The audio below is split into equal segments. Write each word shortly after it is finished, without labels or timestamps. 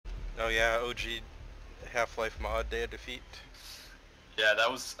Oh yeah, OG Half-Life mod day of defeat. Yeah,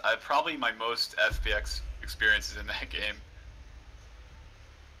 that was probably my most FPX experiences in that game.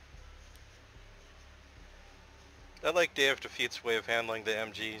 I like Day of Defeat's way of handling the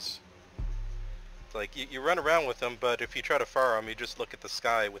MGs. It's like, you run around with them, but if you try to fire them, you just look at the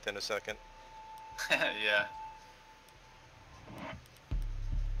sky within a second. Yeah.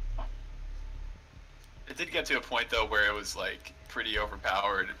 It did get to a point, though, where it was, like, pretty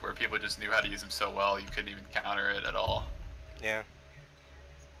overpowered, where people just knew how to use them so well, you couldn't even counter it at all. Yeah.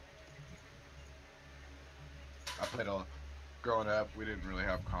 I played growing up, we didn't really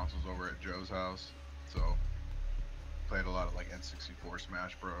have consoles over at Joe's house, so played a lot of like N64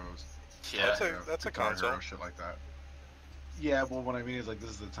 Smash Bros. Yeah. That's a Guitar console. Hero, shit like that. Yeah, well, what I mean is like this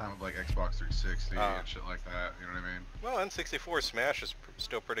is the time of like Xbox 360 and shit like that. You know what I mean? Well, N64 Smash is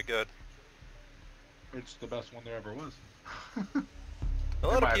still pretty good. It's the best one there ever was. A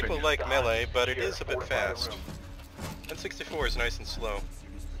lot of people like Melee, but it is a bit fast. N64 is nice and slow.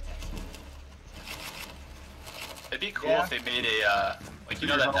 It'd be cool if they made a, like, you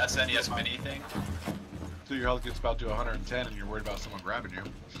know that SNES Mini thing? So your health gets about to 110 and you're worried about someone grabbing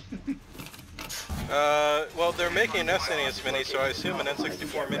you. Well, they're making an SNES Mini, so I assume an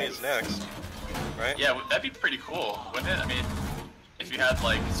N64 Mini is next, right? Yeah, that'd be pretty cool, wouldn't it? I mean, if you had,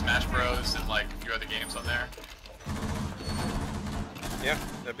 like, Smash Bros. And, like, a few other games on there. Yeah,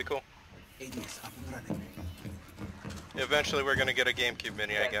 that'd be cool. Eventually we're gonna get a GameCube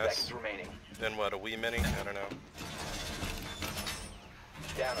Mini, I guess. Then what, a Wii Mini? I don't know.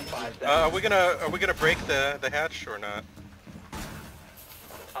 Are we gonna break the hatch or not?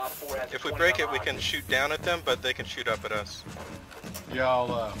 If we break it, we can shoot down at them, but they can shoot up at us. Yeah,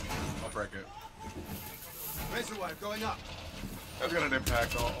 I'll break it. Razor wire going up. I've got an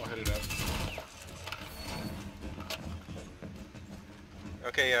impact. I'll hit it up.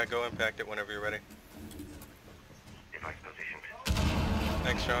 Okay, yeah, go impact it whenever you're ready.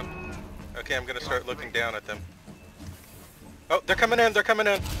 Thanks, Sean. Okay, I'm gonna start looking down at them. Oh, they're coming in, they're coming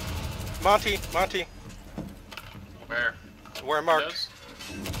in! Monty! Where? Where I'm marked.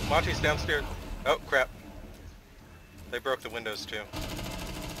 Monty's downstairs. Oh, crap. They broke the windows, too.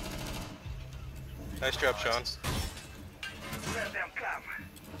 Nice job, Sean.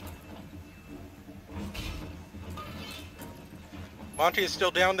 Monty is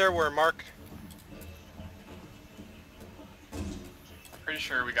still down there, we're marked. Pretty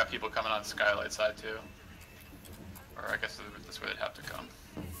sure we got people coming on Skylight side too. Or I guess this way they'd have to come.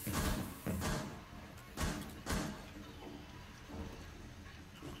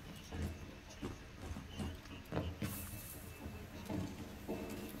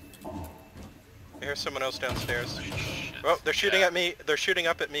 Here's someone else downstairs. Shit. Oh, they're shooting at me. They're shooting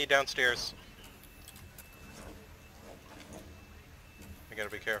up at me downstairs. I gotta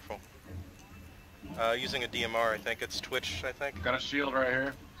be careful. Using a DMR, I think. It's Twitch, I think. Got a shield right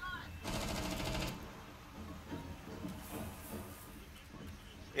here.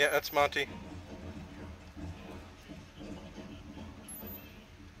 Yeah, that's Monty.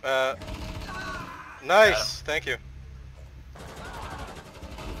 Nice! Thank you.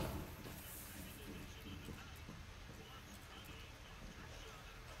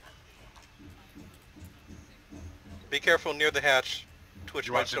 Be careful near the hatch. Twitch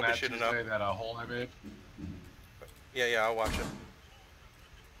might still be shooting up. That hole I made? Yeah, I'll watch it.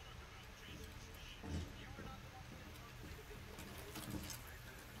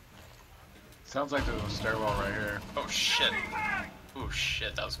 Sounds like there's a stairwell right here. Oh shit. Oh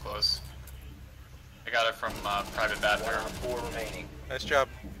shit, that was close. I got it from private bathroom. 4 remaining. Nice job.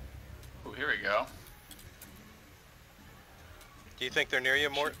 Oh, here we go. Do you think they're near you,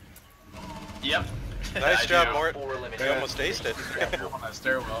 Mort? Yep. Nice job, do. Mort. They almost aced it. On that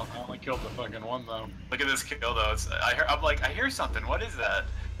stairwell. I only killed the fucking one though. Look at this kill though. I'm like, I hear something. What is that?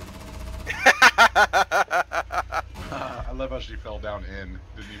 I love how she fell down in.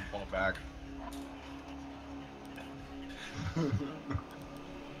 Didn't even fall back.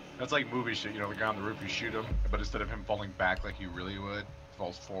 That's like movie shit, you know, the guy on the roof, you shoot him, but instead of him falling back like you really would,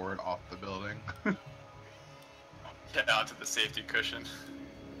 falls forward off the building. Get onto the safety cushion.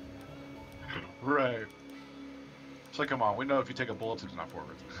 Right. It's like, come on, we know if you take a bullet, it's not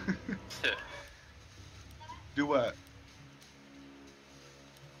forward. Do what?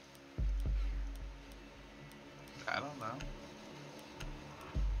 I don't know.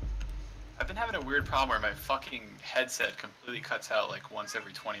 I've been having a weird problem where my fucking headset completely cuts out like once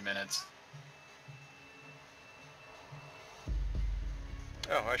every 20 minutes.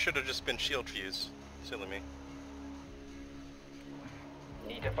 Oh, I should have just been shield fuse. Silly me.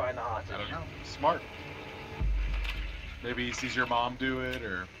 Need to find the hostage. I don't know. Smart. Maybe he sees your mom do it,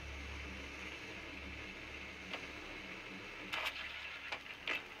 or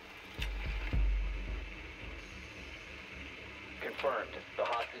confirmed. The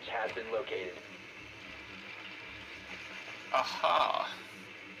hostage has been located. Aha.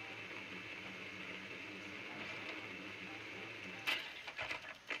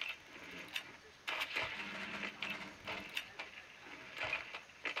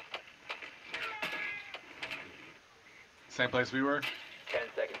 Same place we were? 10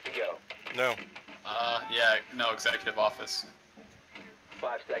 seconds to go. No. Yeah, no, executive office.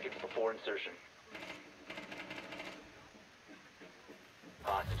 5 seconds before insertion.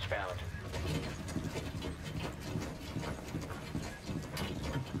 Hostage found.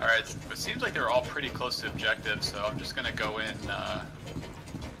 Alright, it seems like they're all pretty close to objective, so I'm just gonna go in by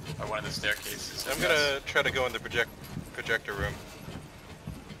one of the staircases. I'm gonna try to go in the projector room.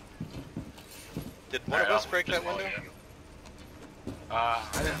 Did one of us break that window? I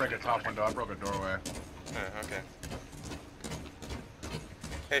didn't break a top window, I broke a doorway. Oh, okay.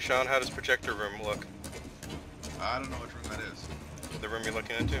 Hey Sean, how does projector room look? I don't know which room that is. The room you're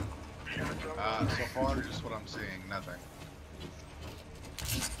looking into? So far, just what I'm seeing, nothing.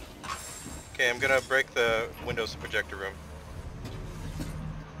 Okay, I'm gonna break the windows to projector room.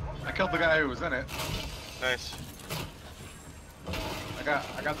 I killed the guy who was in it. Nice. I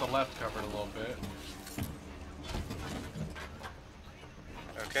got the left covered a little bit.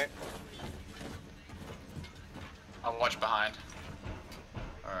 Okay. I'll watch behind.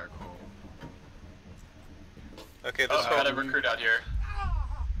 Alright, cool. Okay, this Oh, I got a whole... recruit out here.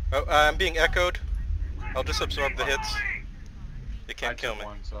 Oh, I'm being echoed. I'll just absorb the hits. It I can't kill took me.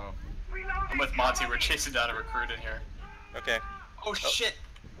 one, so. I'm with Monty, we're chasing down a recruit in here. Okay. Oh shit!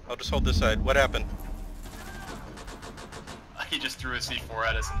 I'll just hold this side. What happened? He just threw a C4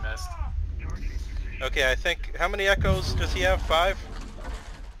 at us and missed. Okay, I think... How many echoes does he have? 5?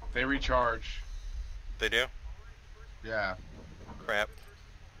 They recharge. They do? Yeah. Crap.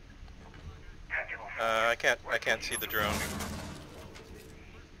 I can't see the drone.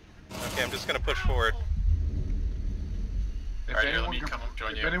 Okay, I'm just gonna push forward. If Alright, here, let anyone me could- come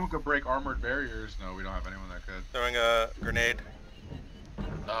join if you. anyone could break armored barriers, no, we don't have anyone that could. Throwing a grenade.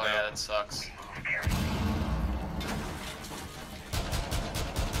 Oh yeah, that sucks.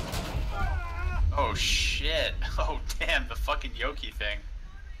 Oh shit! Oh damn, the fucking Yoki thing.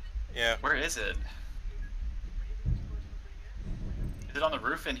 Yeah. Where is it? Is it on the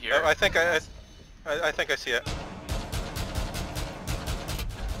roof in here? Oh, I think I think I see it.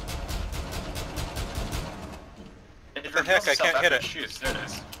 It the heck? reveals I itself can't hit after it. shoots. There it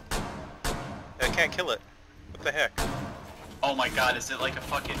is. I can't kill it. What the heck? Oh my god, is it like a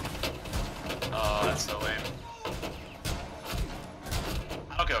fucking... Oh, that's so lame.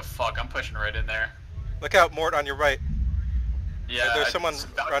 I don't give a fuck, I'm pushing right in there. Look out, Mort, on your right. Yeah, There's someone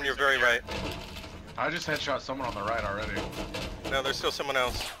some on your Valkyries very over here. right. I just headshot someone on the right already. No, there's still someone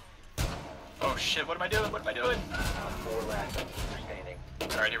else. Oh shit, what am I doing? What am I doing? 4 last standing.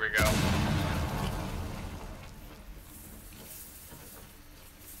 Alright, here we go.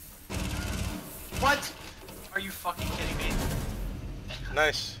 What? Are you fucking kidding me?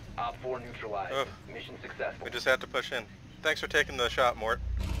 Nice. Op 4 neutralized. Ugh. Mission successful. We just had to push in. Thanks for taking the shot, Mort.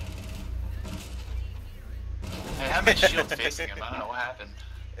 I have my shield facing him, I don't know what happened.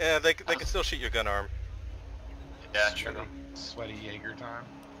 Yeah, they can still shoot your gun arm. Yeah, true. Sweaty Jaeger time.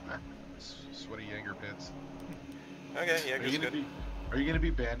 Sweaty Jaeger pits. Okay, yeah, Are you good. are you gonna be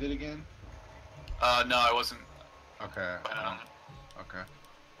bandit again? No, I wasn't. Okay. planning on it. Okay.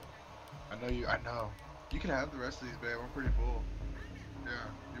 I know. You can have the rest of these, babe. I'm pretty full. Yeah.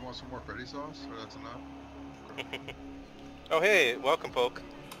 You want some more Freddy sauce, or that's enough? Oh, hey, welcome, Poke.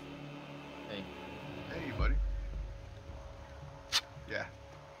 Hey, buddy. Yeah.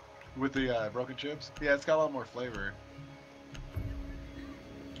 With the broken chips? Yeah, it's got a lot more flavor.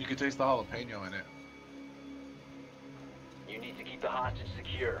 You can taste the jalapeno in it. You need to keep the hostage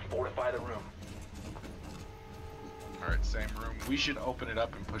secure. Fortify the room. Alright, same room. We should open it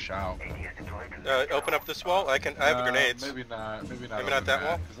up and push out. Open up this wall. I have grenades. Maybe not. Maybe not. Maybe not open that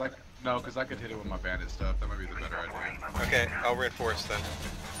wall? Because I could hit it with my bandit stuff. That might be the better idea. Okay, I'll reinforce then.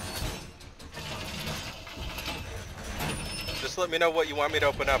 Just let me know what you want me to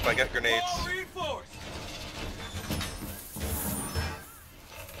open up. I got grenades.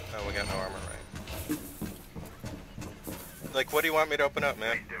 Oh, we got no armor, right? Like, what do you want me to open up,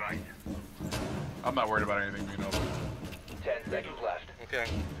 man? I'm not worried about anything being open. 10 seconds left. Okay.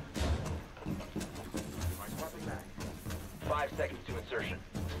 5 seconds to insertion.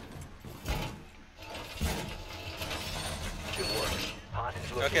 Good work.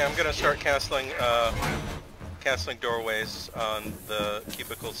 Hostage Okay, I'm gonna start castling doorways on the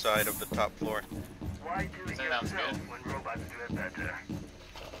cubicle side of the top floor. Sounds good.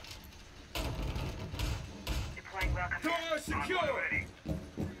 Door secure!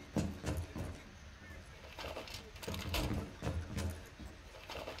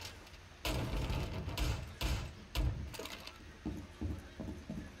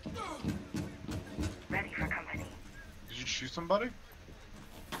 Ready for company. Did you shoot somebody?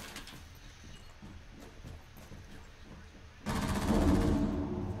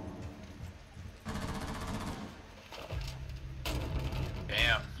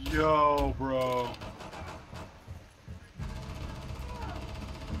 Damn. Yo, bro.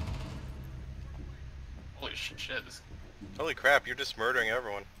 Holy shit. This... Holy crap, you're just murdering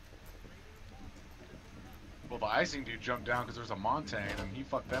everyone. Well, the icing dude jumped down because there was a Montaigne and he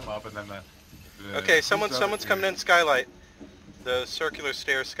fucked them up, and then the Okay, who's the other someone's coming in dude? skylight. The circular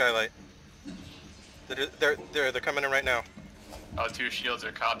stairs skylight. They're coming in right now. Oh, 2 shields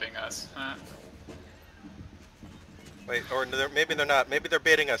are copying us. Huh. Wait, or maybe they're not. Maybe they're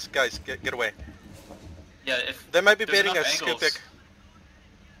baiting us. Guys, get away. Yeah, if They might be there's baiting enough us, angles- Skupik.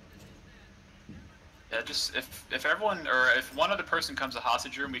 Yeah, just if everyone or if one other person comes to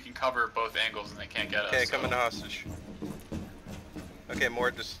hostage room, we can cover both angles and they can't get Okay, us. coming to hostage. Okay,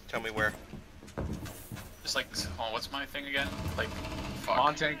 Mort, just tell me where. Just like this. Oh, what's my thing again? Like, fuck.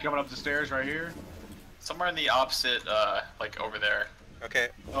 Montaigne coming up the stairs right here. Somewhere in the opposite, like over there. Okay,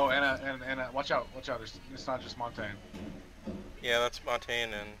 Oh, and watch out, There's, it's not just Montaigne. yeah, that's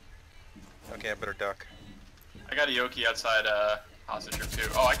Montaigne and... Okay, I better duck. I got a Yoki outside hostage room too.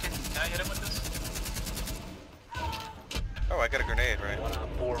 Oh, can I hit him with this? Oh, I got a grenade, right? 1 on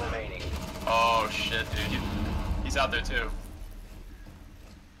 4 remaining. Oh shit, dude. He's out there too.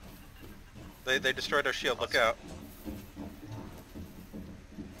 They destroyed our shield, look out.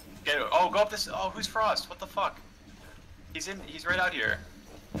 Get it. Oh, go up this. Oh, who's Frost? What the fuck? He's right out here.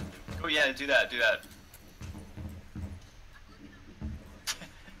 Oh yeah, do that.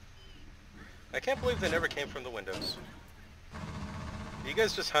 I can't believe they never came from the windows. Are you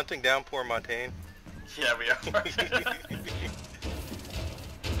guys just hunting down poor Montaigne? Yeah, we are.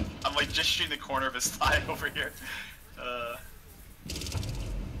 I'm like just shooting the corner of his thigh over here. Oh,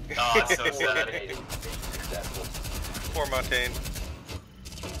 it's so sad. Eliminated. Mission successful. Poor Montaigne.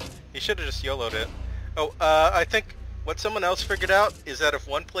 He should have just YOLO'd it. Oh, I think what someone else figured out is that if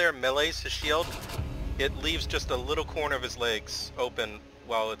one player melees his shield, it leaves just a little corner of his legs open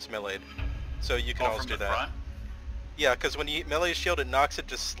while it's meleeed. So you can Oh, always from do the that. front? Yeah, because when you melee his shield, it knocks it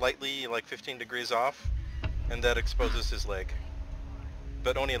just slightly, like 15 degrees off, and that exposes his leg.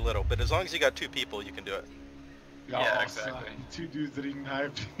 But only a little. But as long as you got 2 people, you can do it. Yeah, Y'all exactly. suck. 2 dudes that he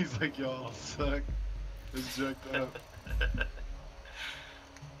knifed. He's like, y'all suck. It's jacked up.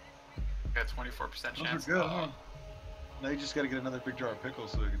 Got 24% Those chance. are good, Oh. huh? Now you just gotta get another big jar of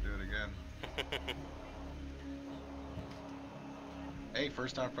pickles so we can do it again. Hey,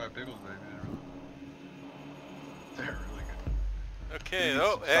 first time fried pickles, baby. They're really good. Okay, You need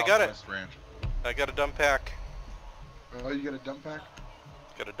oh, some hey, I got it. Southwest Ranch. I got a dumb pack. Oh, you got a dump pack?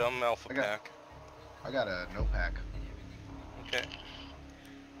 Got a dumb alpha I got- pack. I got a no pack. Okay.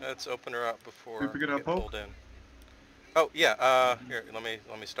 Let's open her up before We pick it we up, get Pope? pulled in. Oh yeah, here, let me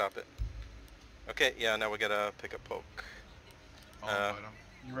stop it. Okay, yeah, now we gotta pick up poke. I'll invite 'em.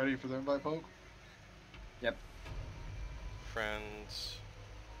 You ready for the invite, Poke? Friends.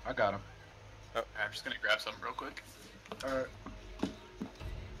 I got him. I'm just gonna grab something real quick. Alright.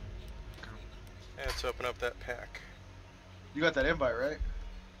 Let's open up that pack. You got that invite, right?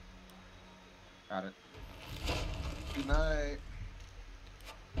 Got it. Good night.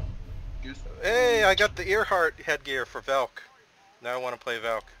 Hey, I got the Earhart headgear for Valk. Now I want to play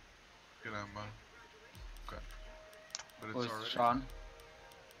Valk. Good night, man. Okay. But it's Was already... Sean?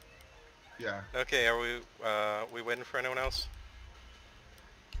 Yeah. Okay, are we waiting for anyone else?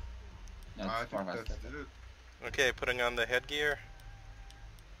 No, I it's think Farmhouse. that's it. Okay, putting on the headgear.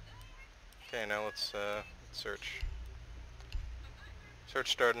 Okay, now let's search.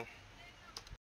 Search starting.